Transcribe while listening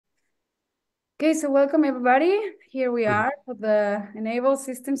Okay, so welcome everybody. Here we are for the Enable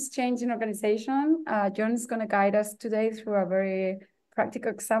Systems Change in Organization. John is going to guide us today through a very practical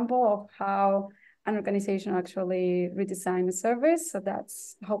example of how an organization actually redesign a service. So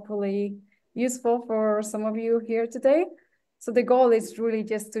that's hopefully useful for some of you here today. So the goal is really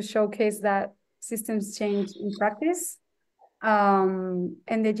just to showcase that systems change in practice. And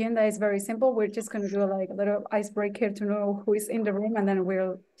the agenda is very simple. We're just going to do like a little icebreaker to know who is in the room, and then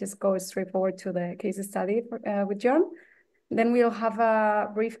we'll just go straight forward to the case study with John. Then we'll have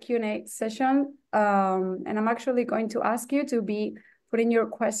a brief Q&A session, and I'm actually going to ask you to be putting your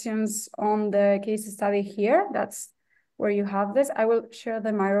questions on the case study here. That's where you have this. I will share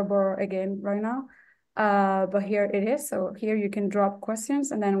the Miro board again right now, but here it is. So here you can drop questions,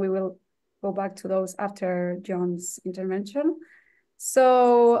 and then we will go back to those after John's intervention.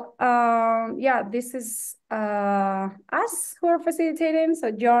 So yeah, this is us who are facilitating. So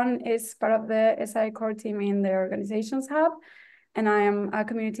John is part of the SI core team in the Organizations Hub, and I am a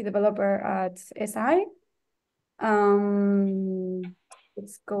community developer at SI.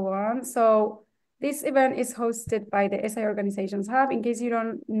 Let's go on. So this event is hosted by the SI Organizations Hub. In case you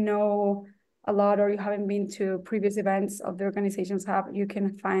don't know a lot or you haven't been to previous events of the Organizations Hub, you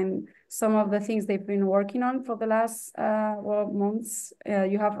can find some of the things they've been working on for the last months.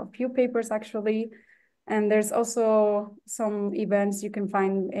 You have a few papers actually, and there's also some events you can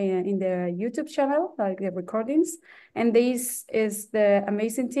find in the YouTube channel, like the recordings. And this is the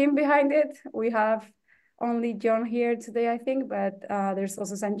amazing team behind it. We have only John here today, I think, but there's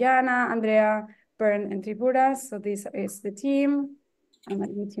also Sanjana, Andrea, Bern, and Tripura. So this is the team. I'm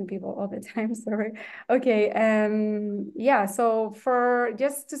not meeting people all the time, sorry. Okay, yeah, so for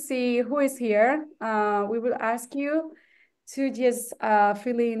just to see who is here, we will ask you to just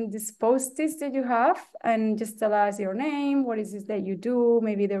fill in these post-its that you have and just tell us your name, what is it that you do,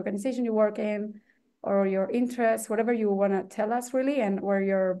 maybe the organization you work in, or your interests, whatever you want to tell us really, and where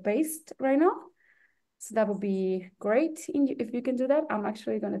you're based right now. So that would be great if you can do that. I'm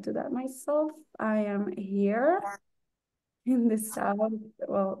actually going to do that myself. I am here in the south,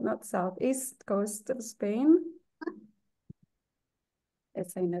 well, not southeast coast of Spain.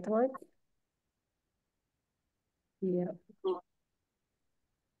 It's a network. Yeah.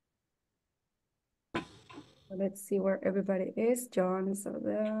 So let's see where everybody is. John is over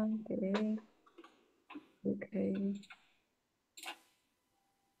there. Okay. Okay.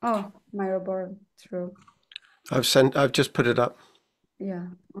 Oh, my report. True. I've just put it up. Yeah,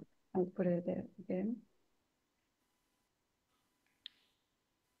 I'll put it there again.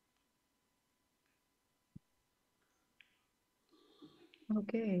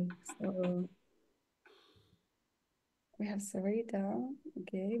 Okay, so we have Sarita,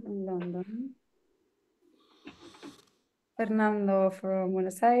 okay, from London. Fernando from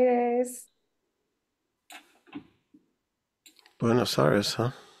Buenos Aires. Buenos Aires,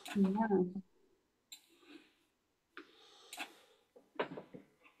 huh? Yeah.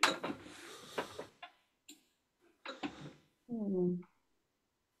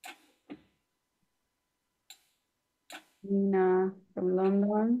 Nina from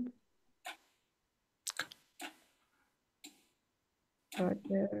London.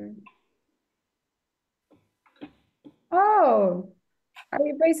 Roger. Oh, are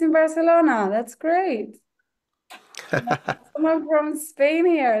you based in Barcelona? That's great. Someone from Spain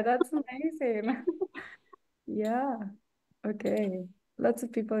here. That's amazing. Yeah. Okay. Lots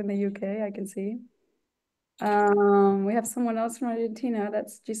of people in the UK, I can see. We have someone else from Argentina.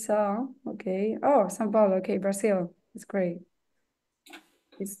 That's Giselle. Okay. Oh, São Paulo. Okay, Brazil. That's great.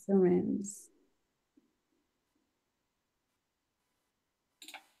 Instruments.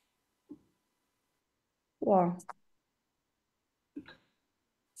 Wow.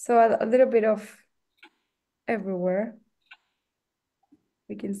 So a little bit of everywhere.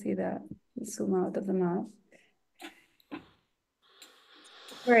 We can see that. Zoom out of the map.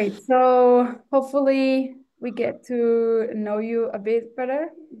 Great. So hopefully we get to know you a bit better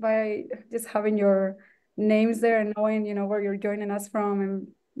by just having your names there and knowing, where you're joining us from and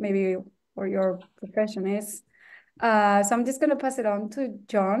maybe where your profession is. So I'm just going to pass it on to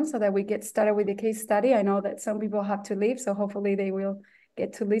John so that we get started with the case study. I know that some people have to leave, so hopefully they will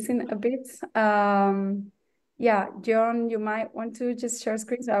get to listen a bit. Yeah, John, you might want to just share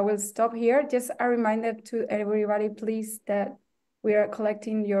screen, so I will stop here. Just a reminder to everybody, please, that we are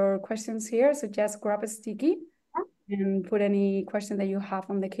collecting your questions here. So just grab a sticky and put any question that you have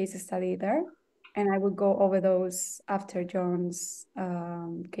on the case study there. And I will go over those after John's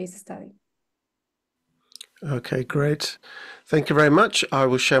case study. Okay, great. Thank you very much. I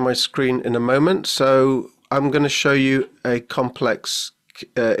will share my screen in a moment. So I'm going to show you a complex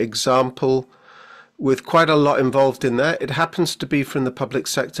example with quite a lot involved in there. It happens to be from the public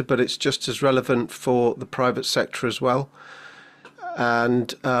sector, but it's just as relevant for the private sector as well.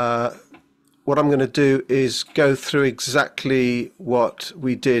 And what I'm going to do is go through exactly what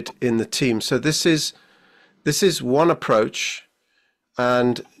we did in the team. So this is one approach,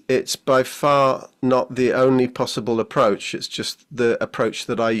 and it's by far not the only possible approach. It's just the approach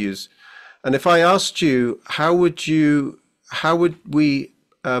that I use. And if I asked you, how would we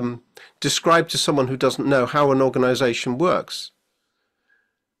describe to someone who doesn't know how an organization works?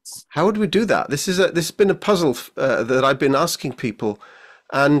 How would we do that? This has been a puzzle that I've been asking people.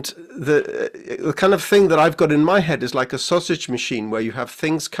 And the kind of thing that I've got in my head is like a sausage machine where you have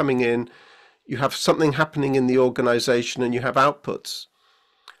things coming in, you have something happening in the organization, and you have outputs.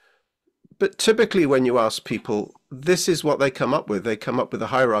 But typically when you ask people, this is what they come up with. They come up with a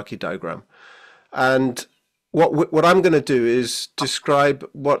hierarchy diagram. And what I'm going to do is describe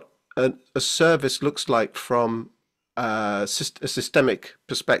what a service looks like from a systemic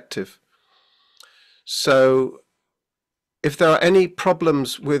perspective. So if there are any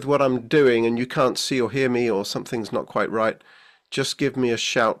problems with what I'm doing and you can't see or hear me, or something's not quite right, just give me a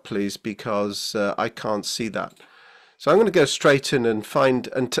shout, please, because I can't see that. So I'm going to go straight in and find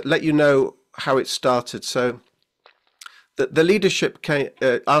and let you know how it started. So the leadership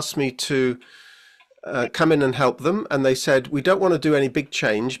asked me to come in and help them, and they said, we don't want to do any big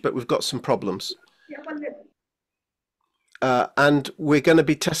change, but we've got some problems. And we're going to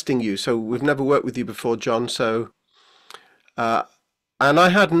be testing you. So we've never worked with you before, John. So and I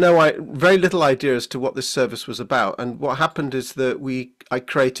had very little idea as to what this service was about. And what happened is that I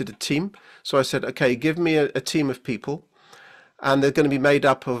created a team. So I said, okay, give me a team of people, and they're going to be made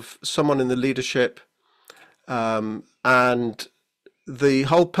up of someone in the leadership. And the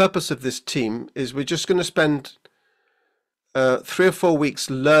whole purpose of this team is we're just going to spend 3 or 4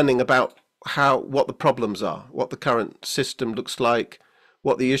 weeks learning about what the problems are, what the current system looks like,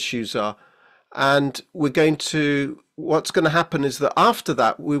 what the issues are. And what's going to happen is that after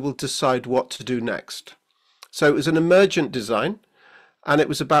that, we will decide what to do next. So it was an emergent design, and it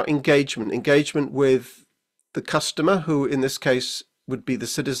was about engagement with the customer, who in this case would be the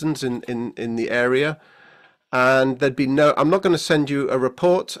citizens in the area. And I'm not going to send you a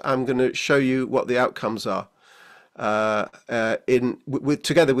report. I'm going to show you what the outcomes are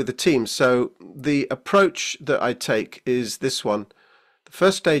together with the team. So the approach that I take is this one. The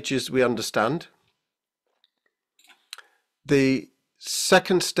first stage is we understand. The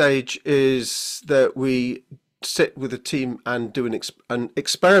second stage is that we sit with a team and do an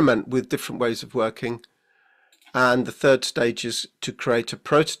experiment with different ways of working. And the third stage is to create a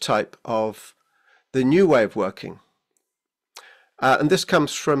prototype of the new way of working. And this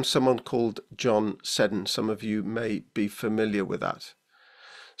comes from someone called John Seddon. Some of you may be familiar with that.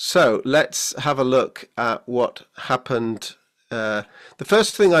 So let's have a look at what happened. The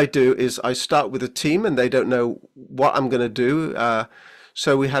first thing I do is I start with a team, and they don't know what I'm going to do.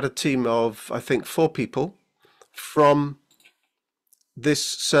 So we had a team of, I think, 4 people from this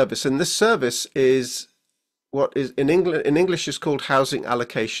service. And this service is what is in English is called housing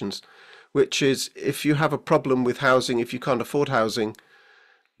allocations, which is if you have a problem with housing, if you can't afford housing,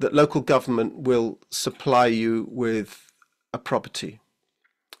 that local government will supply you with a property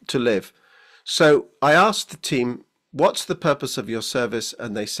to live. So I asked the team, what's the purpose of your service?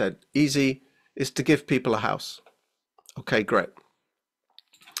 And they said, easy, is to give people a house. Okay, great.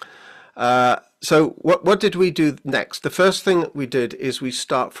 So what did we do next? The first thing that we did is we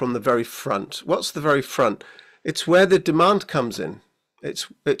start from the very front. What's the very front? It's where the demand comes in.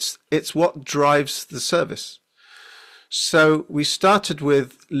 It's what drives the service. So we started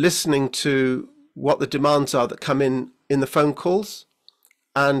with listening to what the demands are that come in the phone calls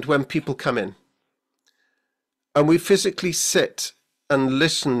and when people come in. And we physically sit and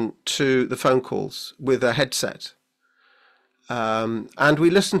listen to the phone calls with a headset. And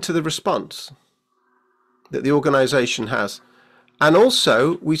we listen to the response that the organization has. And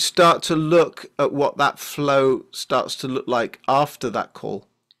also we start to look at what that flow starts to look like after that call.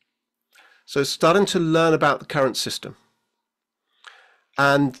 So starting to learn about the current system.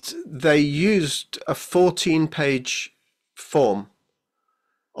 And they used a 14-page form,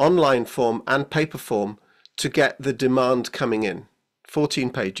 online form and paper form, to get the demand coming in. 14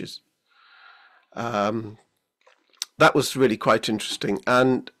 pages. That was really quite interesting.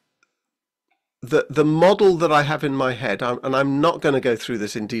 And the model that I have in my head, and I'm not going to go through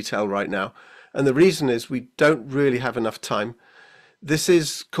this in detail right now, and the reason is we don't really have enough time. This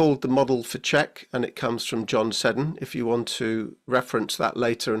is called the model for check, and it comes from John Seddon, if you want to reference that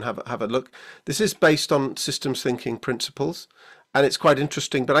later and have a look. This is based on systems thinking principles, and it's quite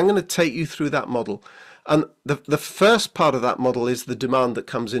interesting, but I'm going to take you through that model. And the first part of that model is the demand that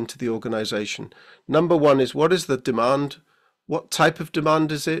comes into the organization. Number one is, what is the demand? What type of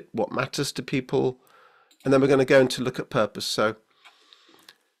demand is it? What matters to people? And then we're going to go into look at purpose. So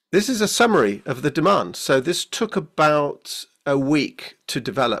this is a summary of the demand. So this took about a week to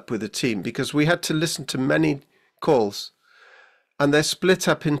develop with a team because we had to listen to many calls, and they're split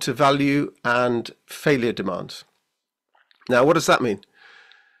up into value and failure demands. Now, what does that mean?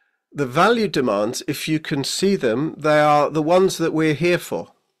 The value demands, if you can see them, they are the ones that we're here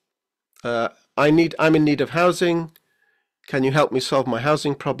for. I'm in need of housing. Can you help me solve my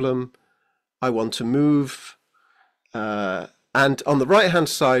housing problem? I want to move. And on the right-hand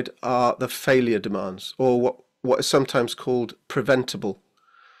side are the failure demands, or what is sometimes called preventable.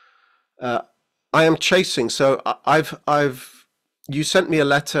 I am chasing. So you sent me a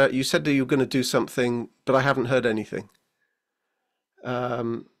letter. You said that you were going to do something, but I haven't heard anything.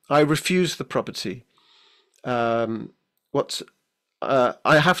 I refuse the property. I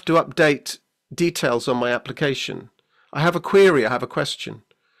have to update details on my application. I have a query. I have a question.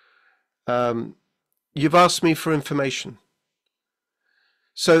 You've asked me for information.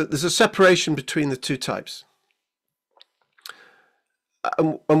 So there's a separation between the two types.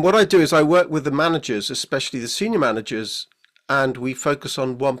 And what I do is I work with the managers, especially the senior managers, and we focus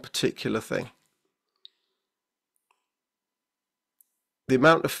on one particular thing. The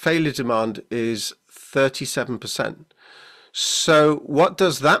amount of failure demand is 37%. So what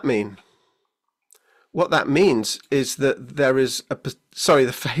does that mean? What that means is that there is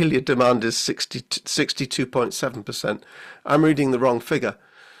the failure demand is 62.7%. I'm reading the wrong figure.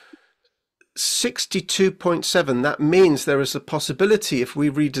 62.7, that means there is a possibility, if we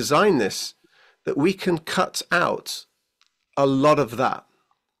redesign this, that we can cut out a lot of that.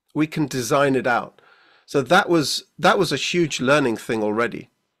 We can design it out. So that was a huge learning thing already.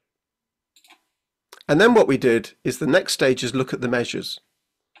 And then what we did is the next stage is look at the measures.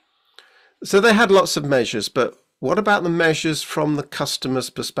 So they had lots of measures, but what about the measures from the customer's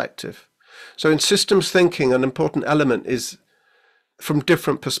perspective? So in systems thinking, an important element is from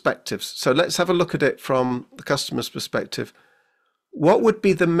different perspectives. So let's have a look at it from the customer's perspective. What would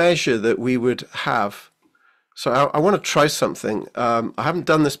be the measure that we would have? So I want to try something. I haven't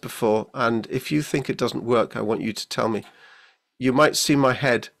done this before, and if you think it doesn't work, I want you to tell me. You might see my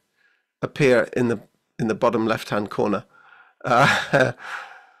head appear in the bottom left-hand corner.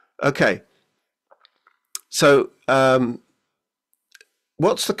 Okay. So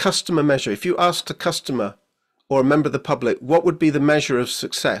what's the customer measure? If you asked a customer or a member of the public, what would be the measure of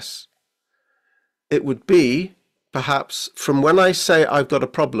success? It would be perhaps from when I say I've got a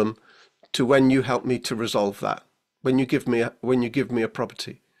problem to when you help me to resolve that, when you give me a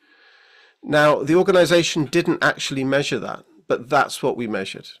property. Now, the organization didn't actually measure that, but that's what we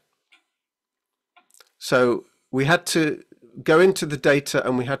measured. So we had to go into the data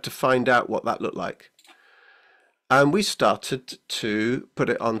and we had to find out what that looked like. And we started to put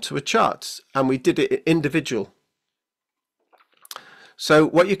it onto a chart, and we did it individual. So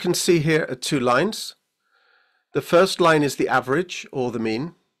what you can see here are two lines. The first line is the average or the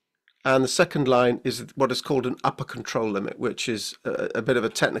mean, and the second line is what is called an upper control limit, which is a bit of a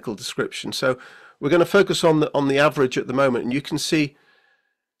technical description. So we're going to focus on the average at the moment, and you can see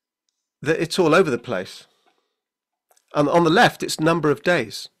that it's all over the place. And on the left, it's number of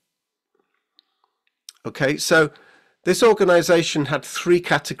days. Okay, so this organization had three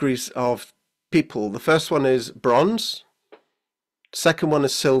categories of people. The first one is bronze, second one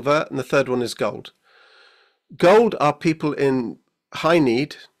is silver, and the third one is gold. Gold are people in high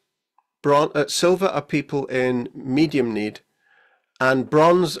need, silver are people in medium need, and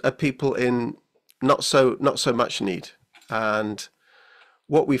bronze are people in not so much need. And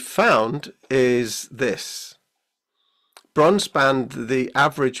what we found is this. Bronze band, the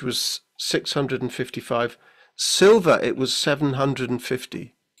average was 655. Silver, it was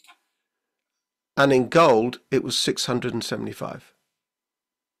 750. And in gold, it was 675.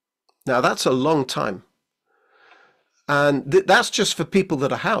 Now, that's a long time. And that's just for people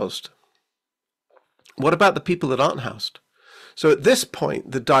that are housed. What about the people that aren't housed? So at this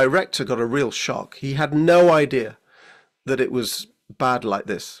point, the director got a real shock. He had no idea that it was bad like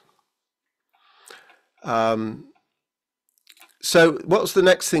this. So what was the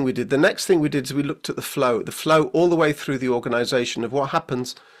next thing we did? The next thing we did is we looked at the flow all the way through the organization of what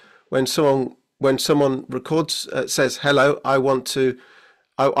happens when someone records, says, hello, I want to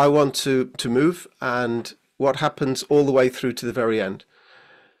move, and what happens all the way through to the very end.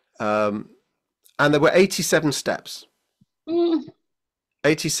 And there were 87 steps.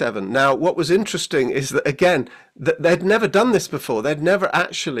 87. Now, what was interesting is that, again, that they'd never done this before. They'd never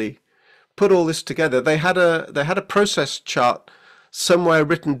actually put all this together. They had a process chart somewhere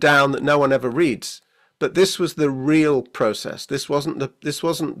written down that no one ever reads. But this was the real process. This wasn't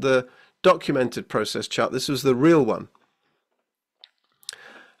the documented process chart. This was the real one.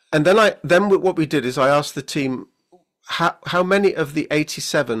 And then what we did is I asked the team, how many of the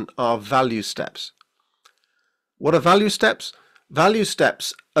 87 are value steps? What are value steps? Value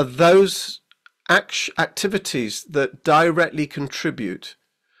steps are those activities that directly contribute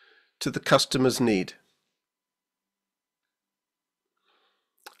to the customer's need.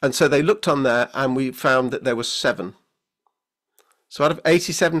 And so they looked on there and we found that there were 7. So out of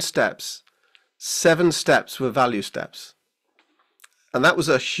 87 steps, 7 steps were value steps. And that was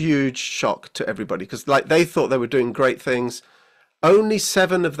a huge shock to everybody because they thought they were doing great things. Only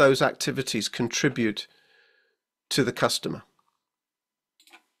 7 of those activities contribute to the customer.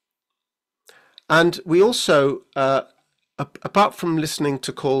 And we also, apart from listening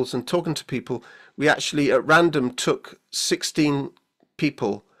to calls and talking to people, we actually at random took 16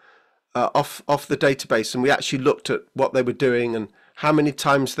 people off the database, and we actually looked at what they were doing and how many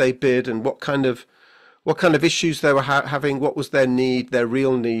times they bid and what kind of issues they were having, what was their need, their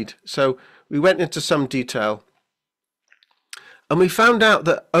real need. So we went into some detail, and we found out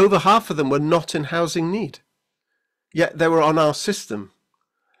that over half of them were not in housing need, yet they were on our system.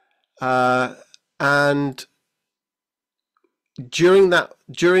 And during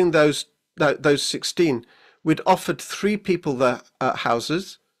those 16, we'd offered 3 people the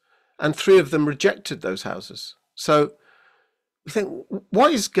houses, and 3 of them rejected those houses. So we think,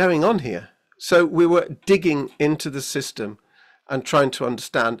 what is going on here? So we were digging into the system and trying to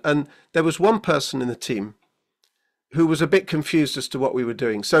understand. And there was one person in the team who was a bit confused as to what we were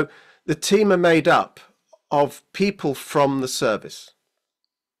doing. So the team are made up of people from the service.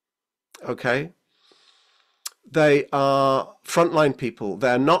 Okay? They are frontline people.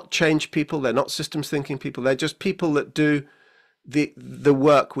 They're not change people. They're not systems thinking people. They're just people that do the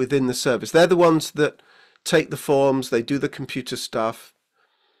work within the service. They're the ones that take the forms. They do the computer stuff.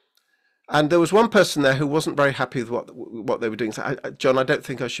 And there was one person there who wasn't very happy with what they were doing. So, John, I don't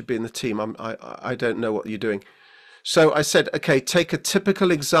think I should be in the team. I don't know what you're doing. So I said, okay, take a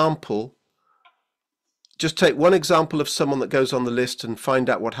typical example. Just take one example of someone that goes on the list and find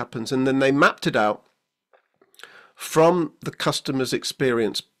out what happens. And then they mapped it out from the customer's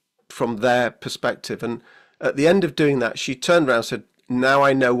experience, from their perspective. And at the end of doing that, she turned around and said, now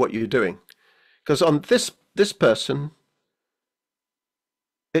I know what you're doing. Because on this person,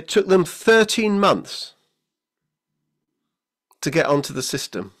 it took them 13 months to get onto the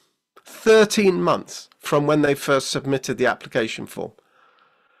system. 13 months from when they first submitted the application form.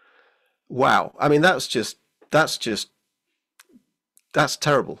 Wow. I mean, that's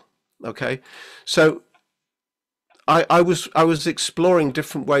terrible. Okay. So I was exploring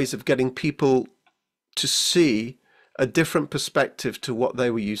different ways of getting people to see a different perspective to what they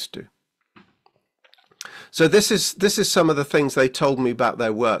were used to. So this is some of the things they told me about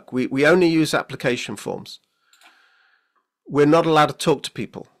their work. We only use application forms. We're not allowed to talk to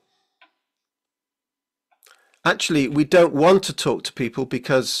people. Actually, we don't want to talk to people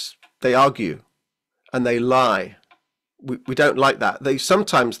because they argue and they lie. We don't like that.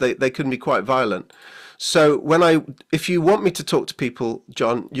 Sometimes they can be quite violent. So if you want me to talk to people,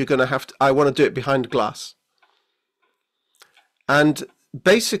 John, you're going to have to. I want to do it behind glass. And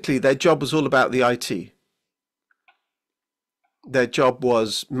basically, their job was all about the IT. Their job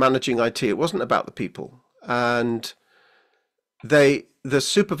was managing IT. It wasn't about the people. And the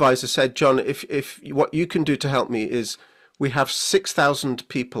supervisor said, John, if what you can do to help me is, we have 6,000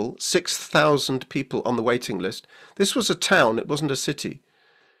 people on the waiting list. This was a town. It wasn't a city.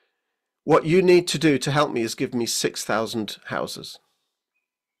 What you need to do to help me is give me 6,000 houses.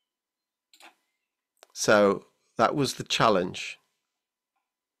 So that was the challenge.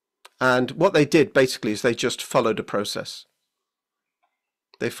 And what they did basically is they just followed a process.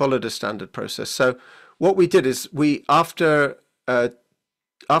 They followed a standard process. So what we did is after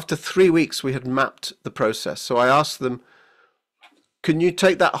 3 weeks, we had mapped the process. So I asked them, can you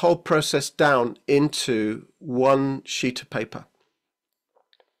take that whole process down into one sheet of paper?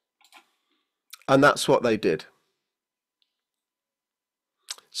 And that's what they did.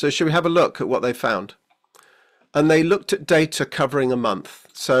 So should we have a look at what they found? And they looked at data covering a month.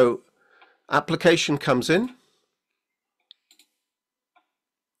 So application comes in.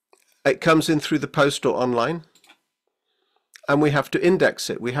 It comes in through the post or online. And we have to index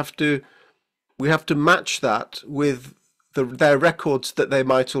it. We have to match that with their records that they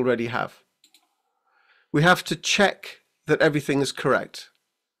might already have. We have to check that everything is correct.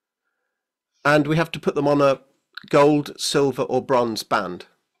 and we have to put them on a gold, silver or bronze band.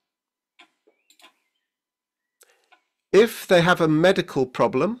 If they have a medical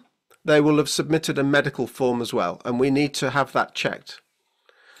problem, they will have submitted a medical form as well, and we need to have that checked.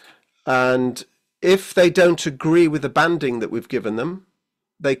 And if they don't agree with the banding that we've given them,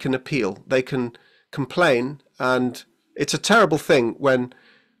 they can appeal, they can complain, and it's a terrible thing when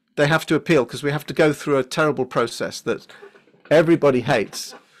they have to appeal, because we have to go through a terrible process that everybody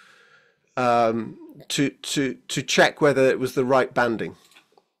hates, to check whether it was the right banding.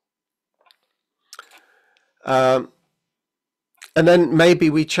 And then maybe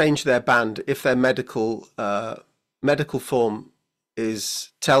we change their band if their medical form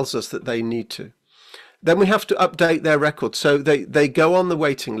tells us that they need to. Then we have to update their records. So they go on the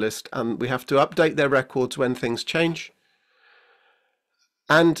waiting list, and we have to update their records when things change.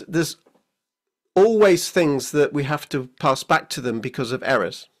 And there's always things that we have to pass back to them because of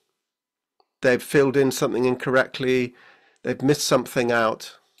errors. They've filled in something incorrectly, they've missed something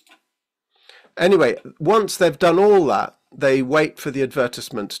out. Anyway, once they've done all that, they wait for the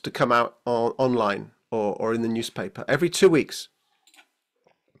advertisement to come out online or in the newspaper every 2 weeks.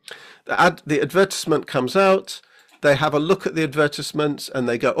 The advertisement comes out, they have a look at the advertisement, and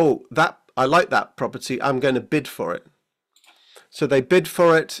they go, oh, I like that property, I'm going to bid for it. So they bid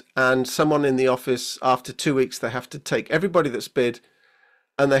for it, and someone in the office, after 2 weeks, they have to take everybody that's bid,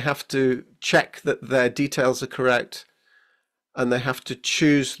 and they have to check that their details are correct, and they have to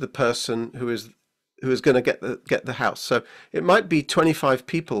choose the person who is going to get the house. So it might be 25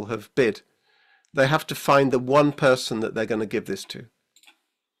 people have bid. They have to find the one person that they're going to give this to,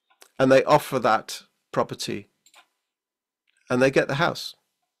 and they offer that property, and they get the house.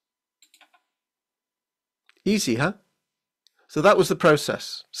 Easy, huh? So that was the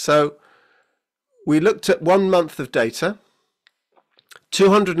process. So we looked at 1 month of data.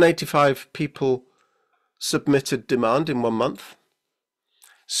 285 people submitted demand in 1 month.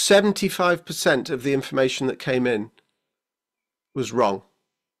 75% of the information that came in was wrong,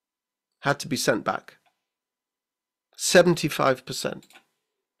 had to be sent back. 75%.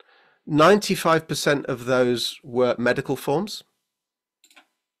 95% of those were medical forms.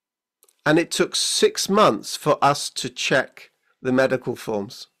 And it took 6 months for us to check the medical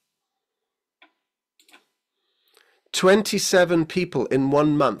forms. 27 people in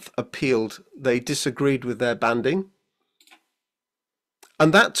 1 month appealed. They disagreed with their banding.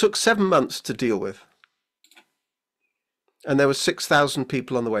 And that took 7 months to deal with. And there were 6,000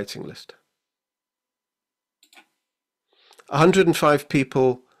 people on the waiting list. 105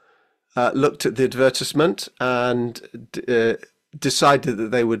 people looked at the advertisement and decided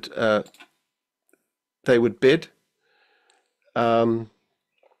that they would bid. And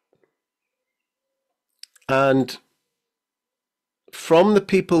from the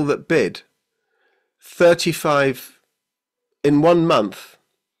people that bid, 35 in 1 month,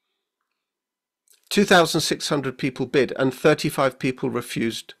 2,600 people bid, and 35 people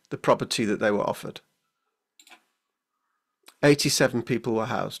refused the property that they were offered. 87 people were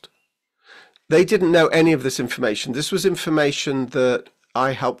housed. They didn't know any of this information. This was information that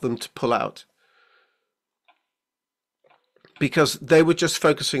I helped them to pull out, because they were just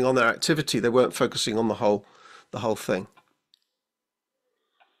focusing on their activity. They weren't focusing on the whole thing.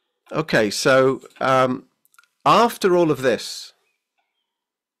 Okay, so after all of this,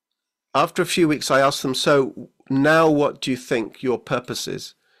 after a few weeks, I asked them, so now what do you think your purpose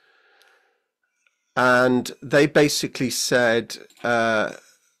is? And they basically said,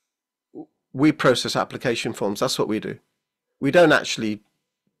 we process application forms. That's what we do. We don't actually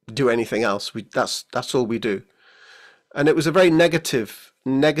do anything else. That's all we do. And it was a very negative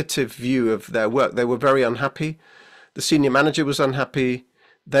view of their work. They were very unhappy. The senior manager was unhappy.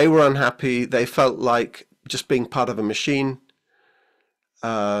 They were unhappy. They felt like just being part of a machine.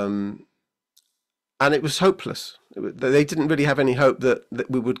 And it was hopeless. They didn't really have any hope that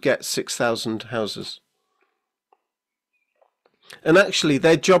we would get 6,000 houses. And actually,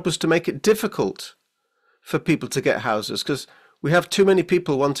 their job was to make it difficult for people to get houses, because we have too many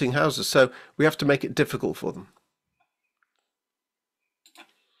people wanting houses, so we have to make it difficult for them.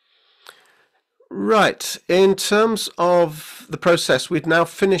 Right, in terms of the process, we'd now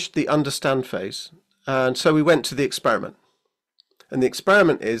finished the understand phase, and so we went to the experiment. And the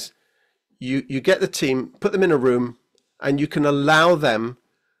experiment is, you get the team, put them in a room, and you can allow them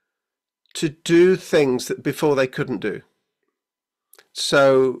to do things that before they couldn't do.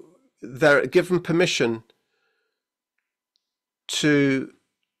 So they're given permission to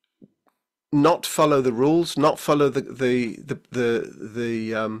not follow the rules, not follow the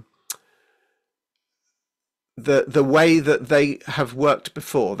the way that they have worked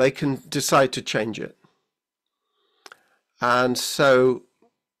before. They can decide to change it. And so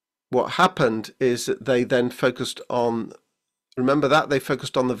what happened is that they then focused on, remember that, they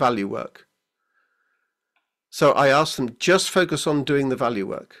focused on the value work. So I asked them, just focus on doing the value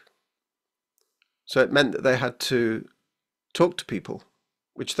work. So it meant that they had to talk to people,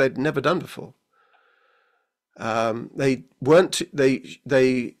 which they'd never done before. They weren't,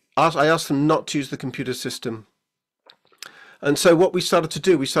 I asked them not to use the computer system. And so what we started to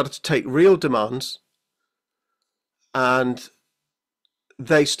do, we started to take real demands, and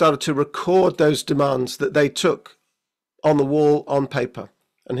they started to record those demands that they took on the wall on paper.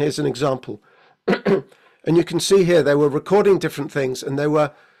 And here's an example. And you can see here they were recording different things, and they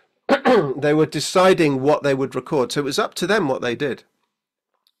were they were deciding what they would record. So it was up to them what they did.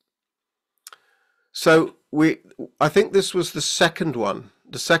 So I think this was the second one,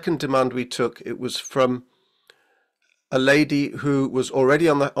 the second demand we took. It was from a lady who was already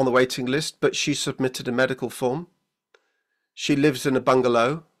on the waiting list, but she submitted a medical form. She lives in a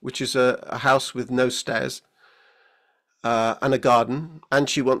bungalow, which is a house with no stairs and a garden, and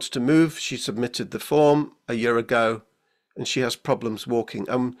she wants to move. She submitted the form a year ago, and she has problems walking.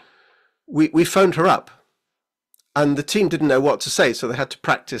 We phoned her up, and the team didn't know what to say, so they had to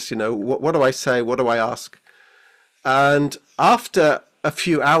practice, what do I say, what do I ask? And after a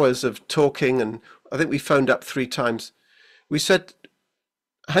few hours of talking, and I think we phoned up 3 times, we said,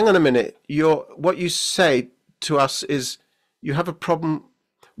 hang on a minute, what you say to us is you have a problem.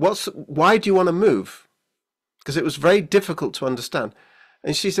 Why do you want to move? Because it was very difficult to understand.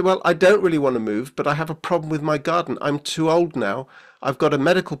 And she said, well, I don't really want to move, but I have a problem with my garden. I'm too old now. I've got a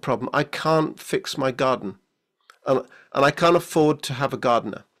medical problem. I can't fix my garden. And I can't afford to have a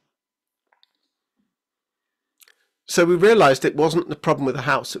gardener. So we realized it wasn't the problem with the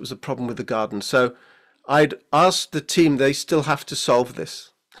house, it was a problem with the garden. So I'd asked the team, they still have to solve this.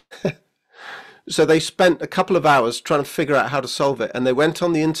 So they spent a couple of hours trying to figure out how to solve it. And they went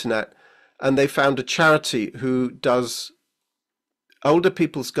on the internet and they found a charity who does older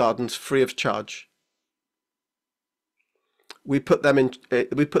people's gardens free of charge. We put them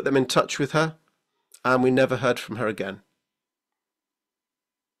in touch with her, and we never heard from her again.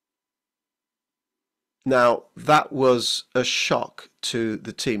 Now, that was a shock to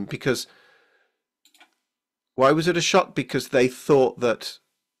the team, because why was it a shock? Because they thought that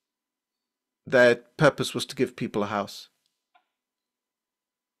their purpose was to give people a house.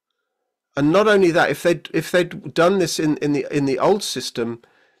 And not only that, if they'd done this in the old system,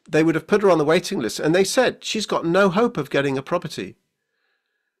 they would have put her on the waiting list. And they said, she's got no hope of getting a property,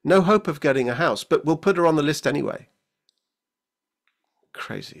 no hope of getting a house, but we'll put her on the list anyway.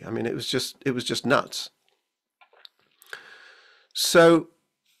 Crazy. I mean, it was just nuts. So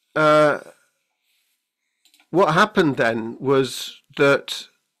what happened then was that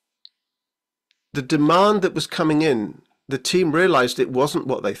the demand that was coming in, the team realized it wasn't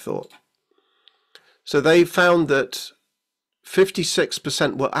what they thought. So they found that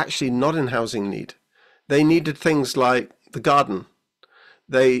 56% were actually not in housing need. They needed things like the garden.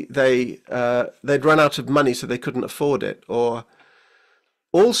 They'd run out of money, so they couldn't afford it, or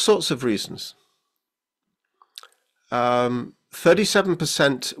all sorts of reasons.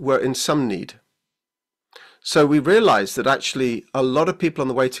 37% were in some need. So we realized that actually a lot of people on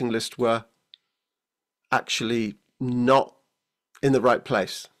the waiting list were actually not in the right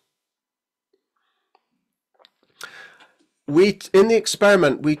place. In the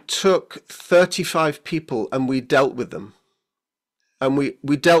experiment, we took 35 people and we dealt with them. And we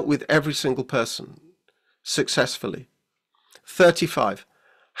dealt with every single person successfully. 35.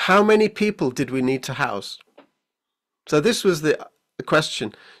 How many people did we need to house? So this was the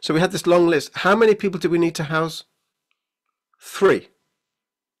question. So we had this long list. How many people did we need to house? 3.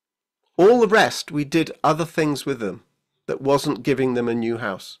 All the rest, we did other things with them that wasn't giving them a new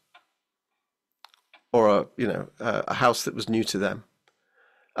house, or a house that was new to them.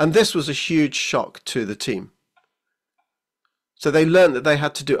 And this was a huge shock to the team. So they learned that they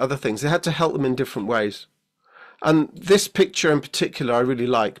had to do other things. They had to help them in different ways. And this picture in particular I really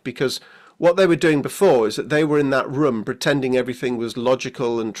like, because what they were doing before is that they were in that room pretending everything was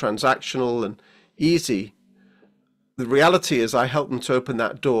logical and transactional and easy. The reality is I helped them to open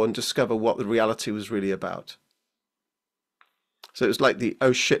that door and discover what the reality was really about. So it was like the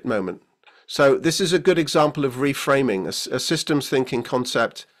oh shit moment. So this is a good example of reframing, a systems thinking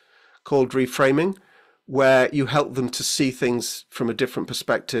concept called reframing, where you help them to see things from a different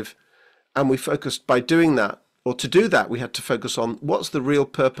perspective. And we focused by doing that, or to do that, we had to focus on what's the real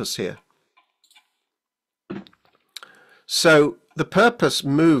purpose here. So the purpose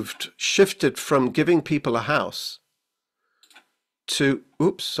shifted from giving people a house to,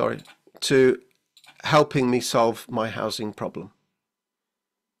 to helping me solve my housing problem.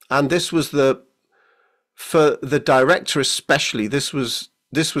 And this was for the director especially, this was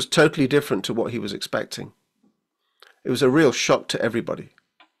totally different to what he was expecting. It was a real shock to everybody.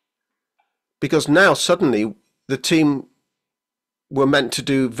 Because now suddenly the team were meant to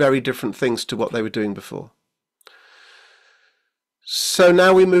do very different things to what they were doing before. So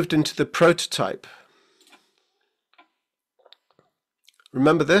now we moved into the prototype.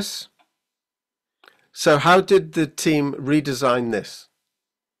 Remember this? So how did the team redesign this?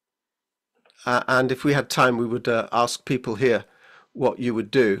 And if we had time, we would ask people here what you would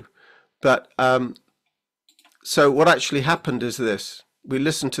do. But so what actually happened is this. We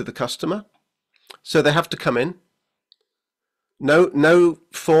listened to the customer. So they have to come in. No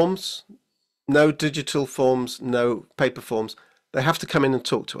forms, no digital forms, no paper forms. They have to come in and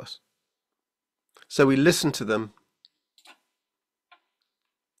talk to us. So we listen to them.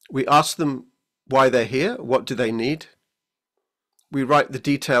 We ask them why they're here, what do they need. We write the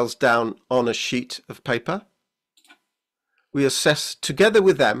details down on a sheet of paper. We assess, together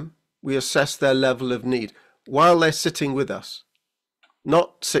with them, we assess their level of need while they're sitting with us,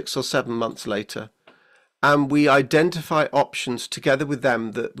 not 6 or 7 months later. And we identify options together with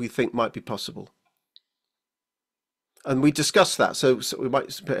them that we think might be possible. And we discuss that. So we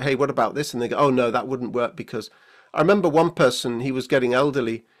might say, hey, what about this? And they go, oh, no, that wouldn't work because I remember one person, he was getting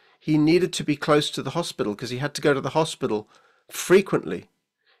elderly. He needed to be close to the hospital because he had to go to the hospital frequently.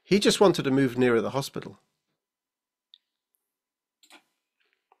 He just wanted to move nearer the hospital.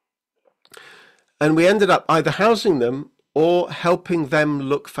 And we ended up either housing them or helping them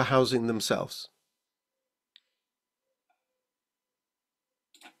look for housing themselves.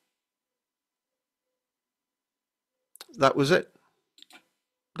 That was it.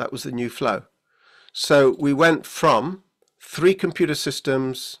 That was the new flow. So we went from 3 computer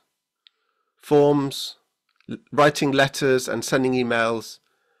systems, forms, writing letters and sending emails,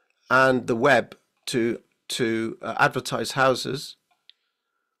 and the web to advertise houses.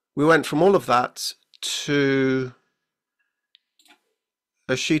 We went from all of that to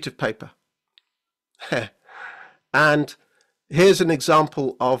a sheet of paper. And here's an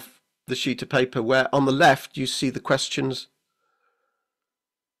example of the sheet of paper where on the left you see the questions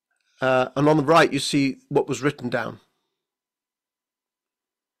and on the right you see what was written down.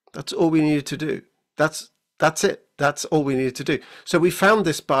 That's all we needed to do. That's it. That's all we needed to do. So we found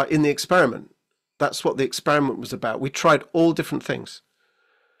this in the experiment. That's what the experiment was about. We tried all different things.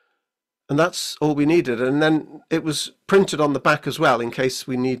 And that's all we needed. And then it was printed on the back as well in case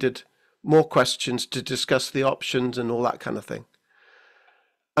we needed more questions to discuss the options and all that kind of thing.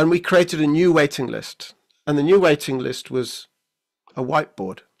 And we created a new waiting list. And the new waiting list was a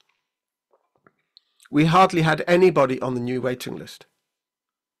whiteboard. We hardly had anybody on the new waiting list.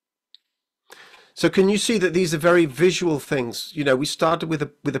 So can you see that these are very visual things? You know, we started with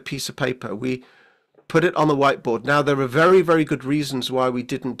a piece of paper. We put it on the whiteboard. Now, there are very, very good reasons why we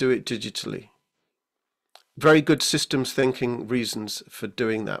didn't do it digitally. Very good systems thinking reasons for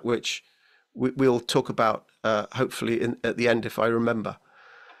doing that, which we'll talk about hopefully at the end if I remember.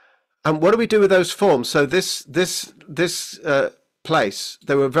 And what do we do with those forms? So this place,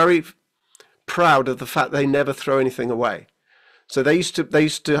 they were very proud of the fact they never throw anything away. So they used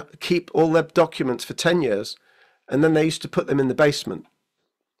to keep all their documents for 10 years, and then they used to put them in the basement.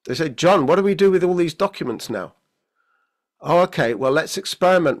 They said, John, what do we do with all these documents now? Oh, okay, well, let's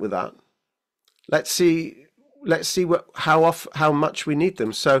experiment with that. Let's see how much we need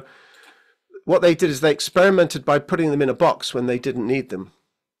them. So what they did is they experimented by putting them in a box when they didn't need them.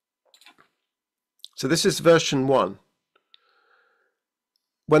 So this is version 1.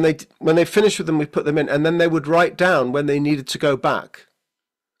 When they finished with them, we put them in, and then they would write down when they needed to go back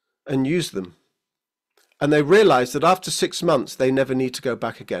and use them. And they realized that after 6 months, they never need to go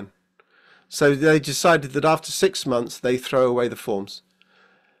back again. So they decided that after 6 months, they throw away the forms.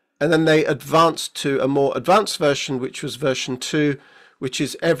 And then they advanced to a more advanced version, which was version 2, which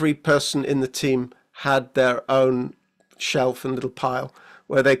is every person in the team had their own shelf and little pile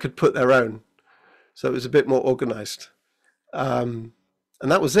where they could put their own. So it was a bit more organized. And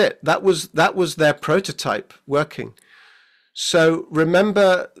that was it. That was their prototype working. So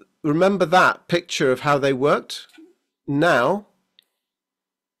remember that picture of how they worked. Now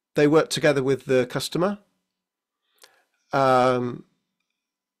they work together with the customer. And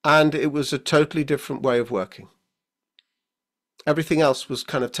it was a totally different way of working. Everything else was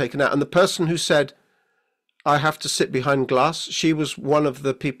kind of taken out. And the person who said, I have to sit behind glass, she was one of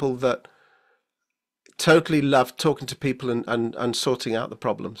the people that totally loved talking to people and sorting out the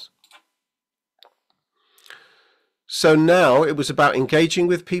problems. So now it was about engaging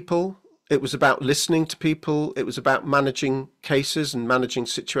with people. It was about listening to people. It was about managing cases and managing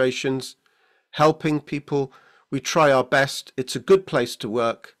situations, helping people. We try our best. It's a good place to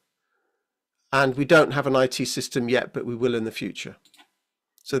work. And we don't have an IT system yet, but we will in the future.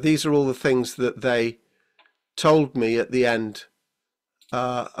 So these are all the things that they told me at the end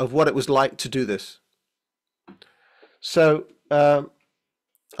of what it was like to do this. So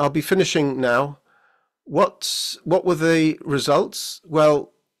I'll be finishing now. What were the results?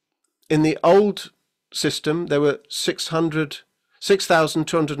 Well, in the old system, there were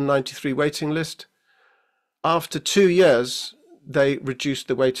 6,293 waiting list. After 2 years, they reduced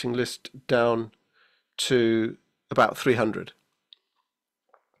the waiting list down to about 300.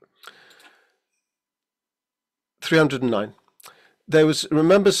 309. There was,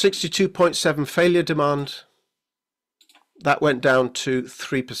 remember, 62.7 failure demand. That went down to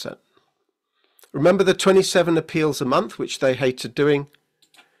 3%. Remember the 27 appeals a month, which they hated doing?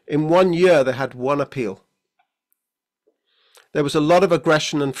 In 1 year, they had 1 appeal. There was a lot of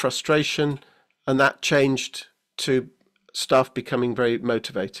aggression and frustration, and that changed to staff becoming very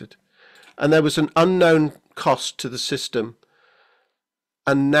motivated. And there was an unknown cost to the system,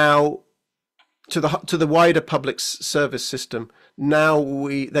 and now to the wider public service system. Now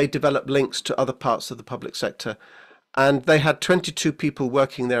they develop links to other parts of the public sector, and they had 22 people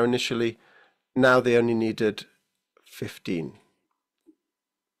working there initially. Now they only needed 15.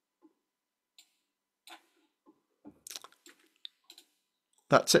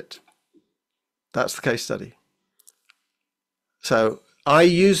 That's it. That's the case study. So I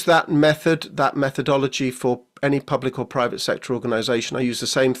use that methodology for any public or private sector organization. I use the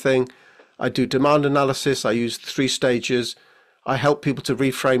same thing. I do demand analysis. I use 3 stages. I help people to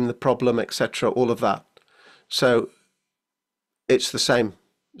reframe the problem, etc. All of that. So it's the same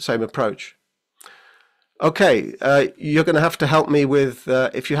approach. Okay, you're going to have to help me with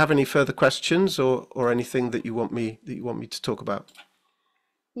if you have any further questions or anything that you want me to talk about.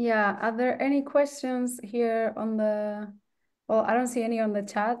 Yeah, are there any questions here on the, well, I don't see any on the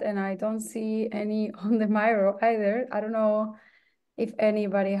chat and I don't see any on the Miro either. I don't know if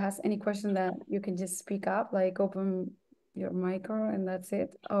anybody has any question that you can just speak up, like open your micro and that's it.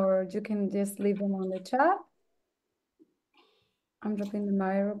 Or you can just leave them on the chat. I'm dropping the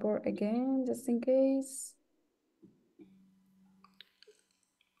Miro board again, just in case.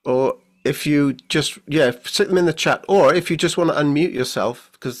 Or if you just, sit them in the chat, or if you just want to unmute yourself,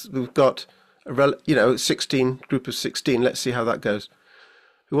 because we've got a 16 group of 16. Let's see how that goes.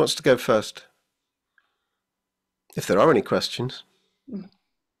 Who wants to go first? If there are any questions.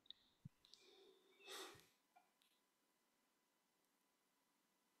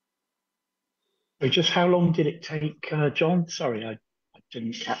 So just how long did it take, John? Sorry, I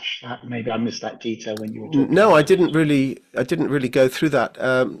didn't catch that. Maybe I missed that detail when you were talking. No, I didn't really go through that.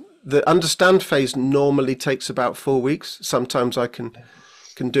 The understand phase normally takes about 4 weeks. Sometimes I can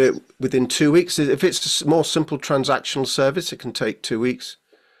do it within 2 weeks. If it's a more simple transactional service, it can take 2 weeks.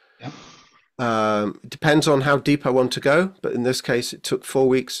 Yeah. It depends on how deep I want to go, but in this case, it took 4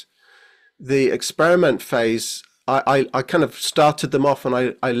 weeks. The experiment phase, I kind of started them off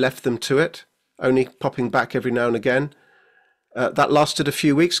and I left them to it, only popping back every now and again. That lasted a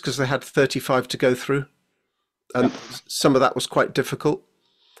few weeks because they had 35 to go through, and some of that was quite difficult.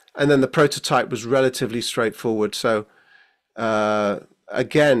 And then the prototype was relatively straightforward. So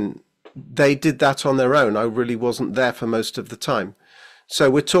again, they did that on their own. I really wasn't there for most of the time. So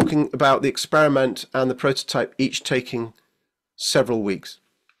we're talking about the experiment and the prototype each taking several weeks.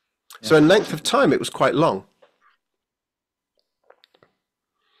 Yeah. So in length of time, it was quite long.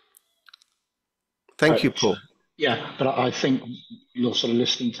 Thank you, Paul. Yeah, but I think you're sort of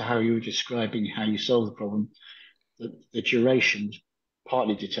listening to how you were describing how you solve the problem. The duration was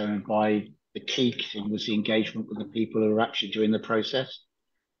partly determined by the key thing was the engagement with the people who were actually doing the process.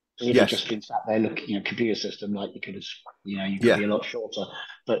 So if you'd just been sat there looking at a computer system, like you could have, you could be a lot shorter.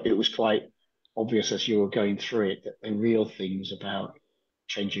 But it was quite obvious as you were going through it that the real thing was about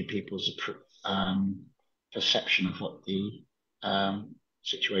changing people's perception of what the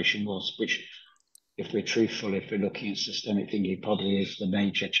situation was, which, if we're truthful, if we're looking at systemic thinking, probably is the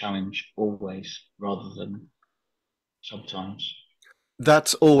major challenge always, rather than sometimes.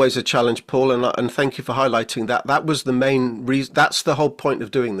 That's always a challenge, Paul, and thank you for highlighting that. That was the main reason. That's the whole point of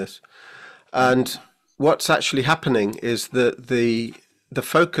doing this. And what's actually happening is that the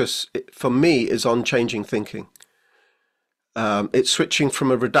focus for me is on changing thinking. It's switching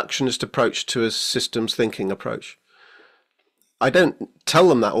from a reductionist approach to a systems thinking approach. I don't tell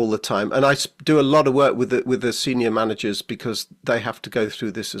them that all the time, and I do a lot of work with the senior managers because they have to go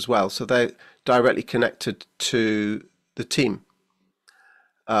through this as well. So they're directly connected to the team.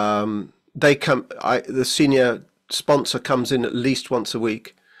 The senior sponsor comes in at least once a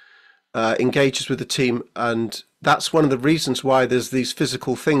week, engages with the team, and that's one of the reasons why there's these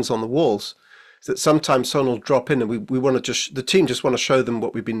physical things on the walls. Is that sometimes someone will drop in, and we want to the team just want to show them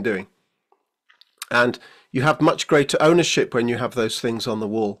what we've been doing. And you have much greater ownership when you have those things on the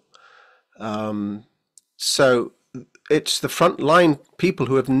wall. So it's the frontline people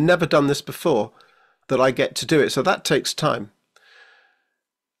who have never done this before that I get to do it. So that takes time.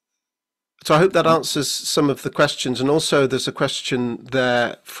 So I hope that answers some of the questions. And also there's a question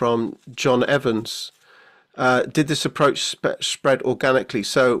there from John Evans. Did this approach spread organically?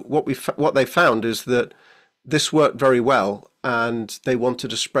 So what they found is that this worked very well, and they wanted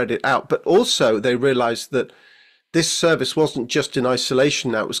to spread it out. But also they realized that this service wasn't just in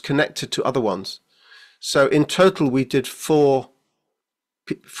isolation now, it was connected to other ones. So in total, we did four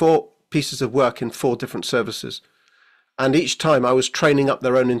pieces of work in 4 different services. And each time I was training up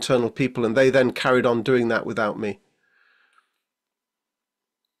their own internal people, and they then carried on doing that without me.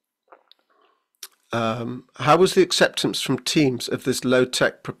 How was the acceptance from teams of this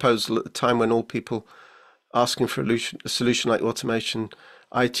low-tech proposal at the time when all people asking for a solution like automation,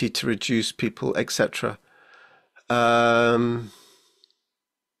 IT to reduce people, etc.? I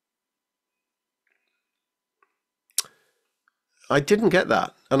didn't get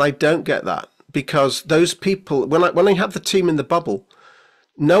that, and I don't get that, because those people, when I have the team in the bubble,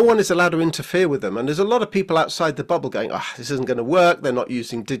 no one is allowed to interfere with them. And there's a lot of people outside the bubble going, this isn't going to work. They're not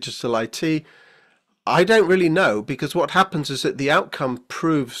using digital IT. I don't really know, because what happens is that the outcome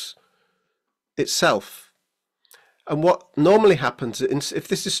proves itself. And what normally happens, if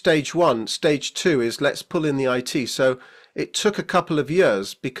this is stage 1, stage 2 is let's pull in the IT. So it took a couple of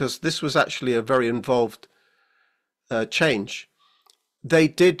years, because this was actually a very involved change. They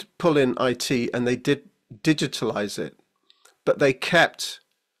did pull in IT and they did digitalize it, but they kept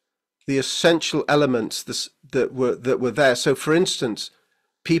the essential elements that were there. So for instance,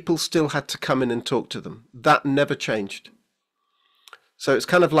 people still had to come in and talk to them. That never changed. So it's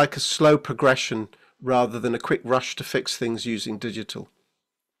kind of like a slow progression rather than a quick rush to fix things using digital.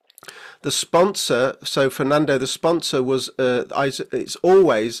 The sponsor, so Fernando, the sponsor was, it's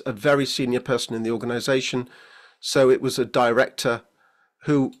always a very senior person in the organization. So it was a director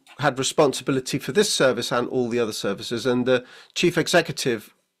who had responsibility for this service and all the other services. And the chief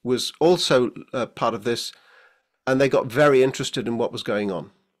executive was also part of this, and they got very interested in what was going on.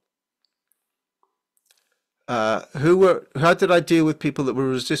 How did I deal with people that were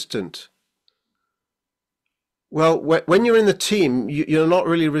resistant? Well, when you're in the team, you're not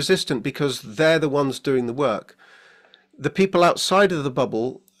really resistant, because they're the ones doing the work. The people outside of the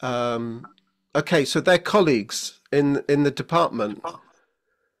bubble, okay, so they're colleagues in the department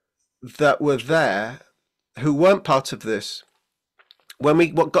that were there who weren't part of this. When we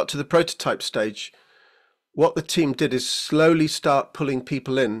got to the prototype stage, what the team did is slowly start pulling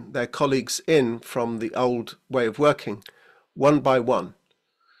people in, their colleagues in from the old way of working, one by one.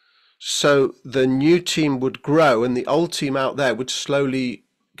 So the new team would grow, and the old team out there would slowly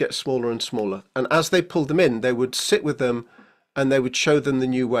get smaller and smaller. And as they pulled them in, they would sit with them and they would show them the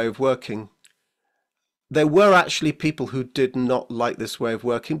new way of working. There were actually people who did not like this way of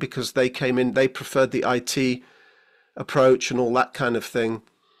working, because they came in, they preferred the IT approach and all that kind of thing.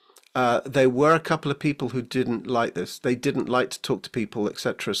 There were a couple of people who didn't like this. They didn't like to talk to people,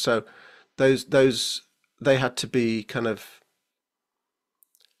 etc. So they had to be kind of,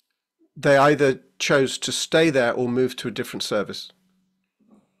 they either chose to stay there or move to a different service.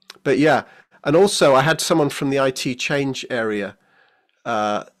 But yeah, and also I had someone from the IT change area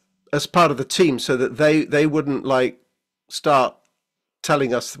as part of the team, so that they wouldn't like start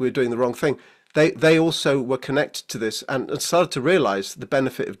telling us that we're doing the wrong thing. They also were connected to this and started to realize the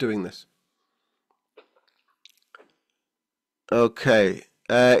benefit of doing this. Okay,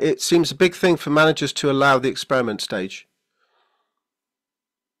 it seems a big thing for managers to allow the experiment stage.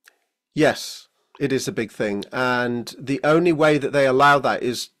 Yes, it is a big thing, and the only way that they allow that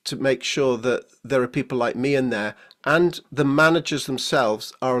is to make sure that there are people like me in there, and the managers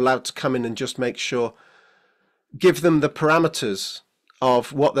themselves are allowed to come in and just make sure, give them the parameters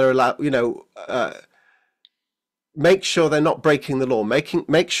of what they're allowed, make sure they're not breaking the law,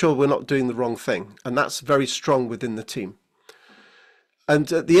 make sure we're not doing the wrong thing. And that's very strong within the team.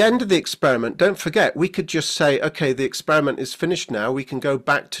 And at the end of the experiment, don't forget, we could just say, okay, the experiment is finished now. We can go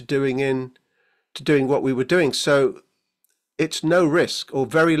back to doing what we were doing. So it's no risk or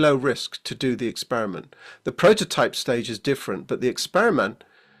very low risk to do the experiment. The prototype stage is different, but the experiment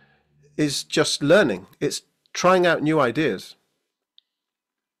is just learning. It's trying out new ideas.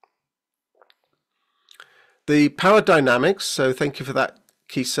 The power dynamics, so thank you for that,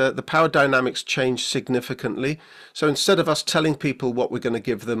 Kisa. The power dynamics change significantly. So instead of us telling people what we're going to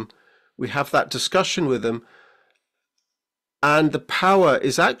give them, we have that discussion with them. And the power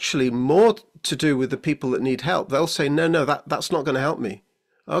is actually more to do with the people that need help. They'll say, no, that's not going to help me.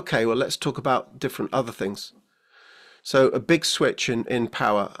 Okay, well, let's talk about different other things. So a big switch in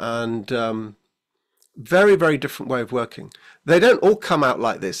power, and very, very different way of working. They don't all come out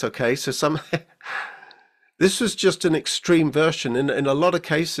like this, okay? So some... This was just an extreme version. In a lot of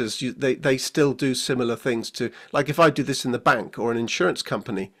cases, they still do similar things to, like if I do this in the bank or an insurance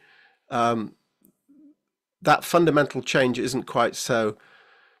company, that fundamental change isn't quite so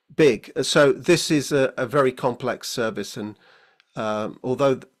big. So this is a very complex service, and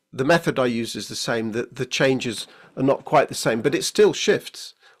although the method I use is the same, the changes are not quite the same, but it still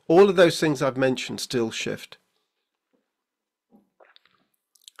shifts. All of those things I've mentioned still shift.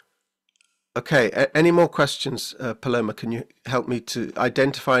 Okay, any more questions, Paloma? Can you help me to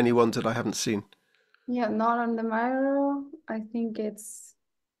identify any ones that I haven't seen? Yeah, not on the matter. I think that's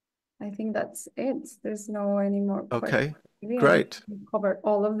it. There's no any more questions. Okay, great. We covered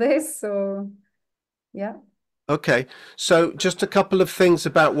all of this, so yeah. Okay, so just a couple of things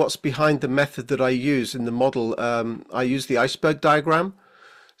about what's behind the method that I use in the model. I use the iceberg diagram.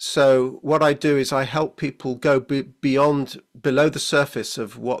 So what I do is I help people go below the surface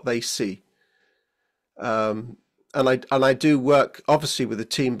of what they see. And I do work obviously with the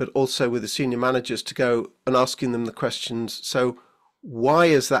team, but also with the senior managers to go and asking them the questions. So why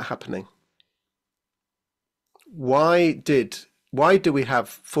is that happening? Why do we have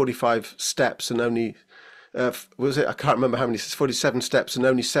 45 steps and only, was it? I can't remember how many, 47 steps and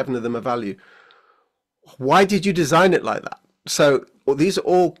only 7 of them are value. Why did you design it like that? So these are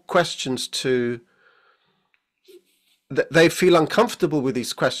all questions they feel uncomfortable with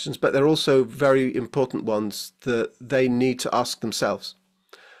these questions, but they're also very important ones that they need to ask themselves.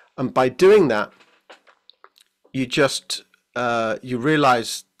 And by doing that,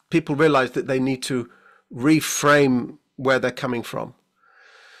 people realize that they need to reframe where they're coming from.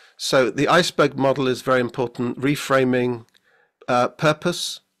 So the iceberg model is very important. Reframing,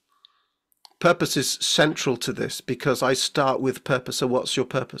 purpose. Purpose is central to this because I start with purpose. So what's your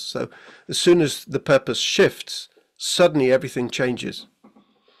purpose? So as soon as the purpose shifts, suddenly everything changes.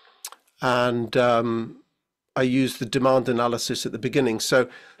 And I use the demand analysis at the beginning. So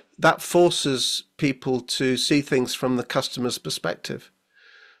that forces people to see things from the customer's perspective,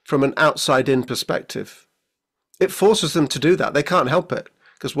 from an outside-in perspective. It forces them to do that. They can't help it,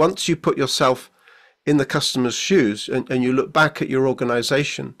 because once you put yourself in the customer's shoes and you look back at your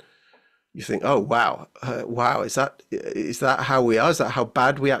organization, you think, oh, wow, is that how we are? Is that how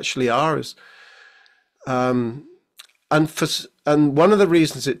bad we actually are? And one of the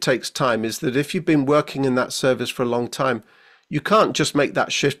reasons it takes time is that if you've been working in that service for a long time, you can't just make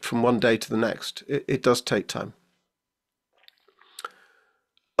that shift from one day to the next. It does take time.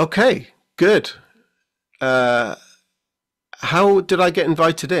 Okay, good. How did I get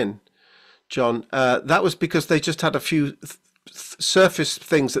invited in, John? That was because they just had a few surface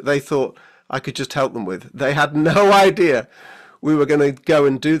things that they thought I could just help them with. They had no idea we were going to go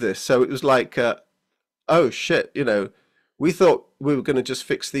and do this. So it was like, oh shit, we thought we were going to just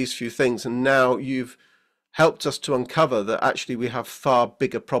fix these few things, and now you've helped us to uncover that actually we have far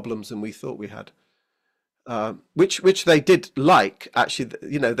bigger problems than we thought we had. Which they did like, actually,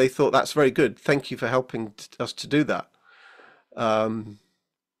 they thought that's very good. Thank you for helping us to do that.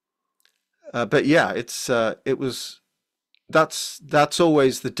 But yeah, that's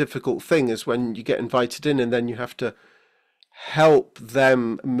always the difficult thing, is when you get invited in and then you have to help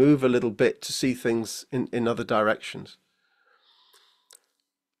them move a little bit to see things in other directions.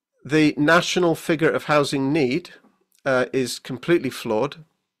 The national figure of housing need is completely flawed.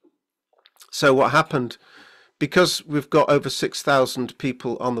 So what happened, because we've got over 6,000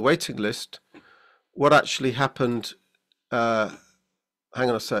 people on the waiting list, what actually happened, hang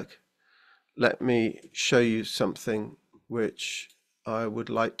on a sec, let me show you something which I would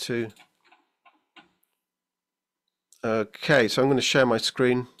like to. Okay, so I'm going to share my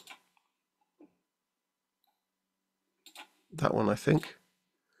screen. That one, I think.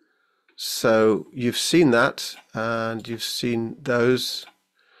 So you've seen that, and you've seen those.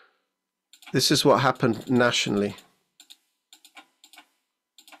 This is what happened nationally.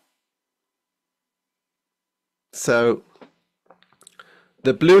 So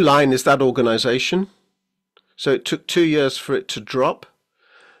the blue line is that organization. So it took 2 years for it to drop.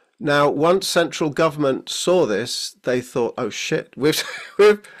 Now, once central government saw this, they thought, oh shit,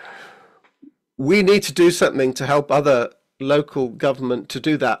 we need to do something to help other local government to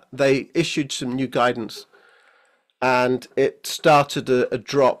do that. They issued some new guidance, and it started a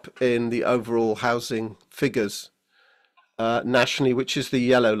drop in the overall housing figures nationally, which is the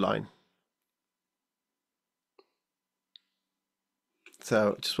yellow line.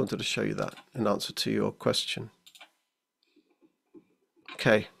 So I just wanted to show you that in answer to your question.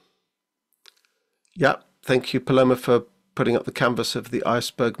 Okay. Yeah, thank you, Paloma, for putting up the canvas of the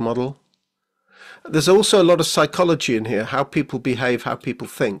iceberg model. There's also a lot of psychology in here, how people behave, how people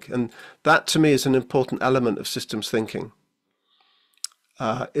think. And that, to me, is an important element of systems thinking.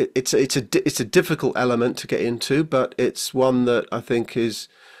 It's a difficult element to get into, but it's one that I think is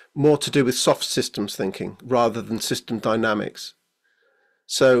more to do with soft systems thinking rather than system dynamics.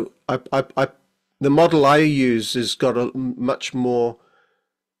 So the model I use has got a much more,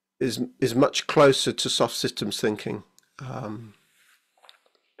 is much closer to soft systems thinking.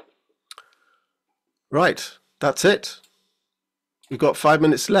 Right, that's it. We've got 5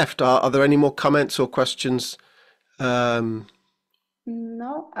 minutes left. Are there any more comments or questions? No,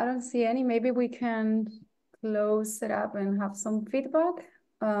 I don't see any. Maybe we can close it up and have some feedback.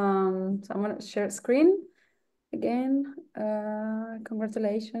 So I'm gonna share screen again.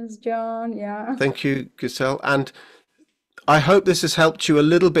 Congratulations, John. Yeah. Thank you, Giselle. And I hope this has helped you a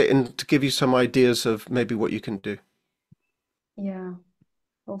little bit and to give you some ideas of maybe what you can do. Yeah,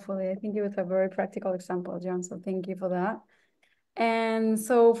 hopefully. I think it was a very practical example, John. So thank you for that. And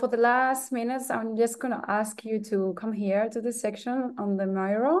so for the last minutes, I'm just going to ask you to come here to this section on the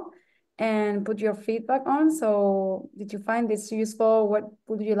Miro and put your feedback on. So did you find this useful? What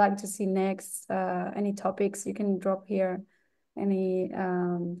would you like to see next? Any topics you can drop here? Any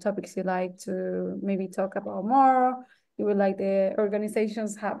topics you'd like to maybe talk about more? You would like the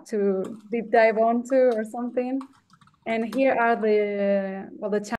organizations have to deep dive onto or something? And here are the, well, the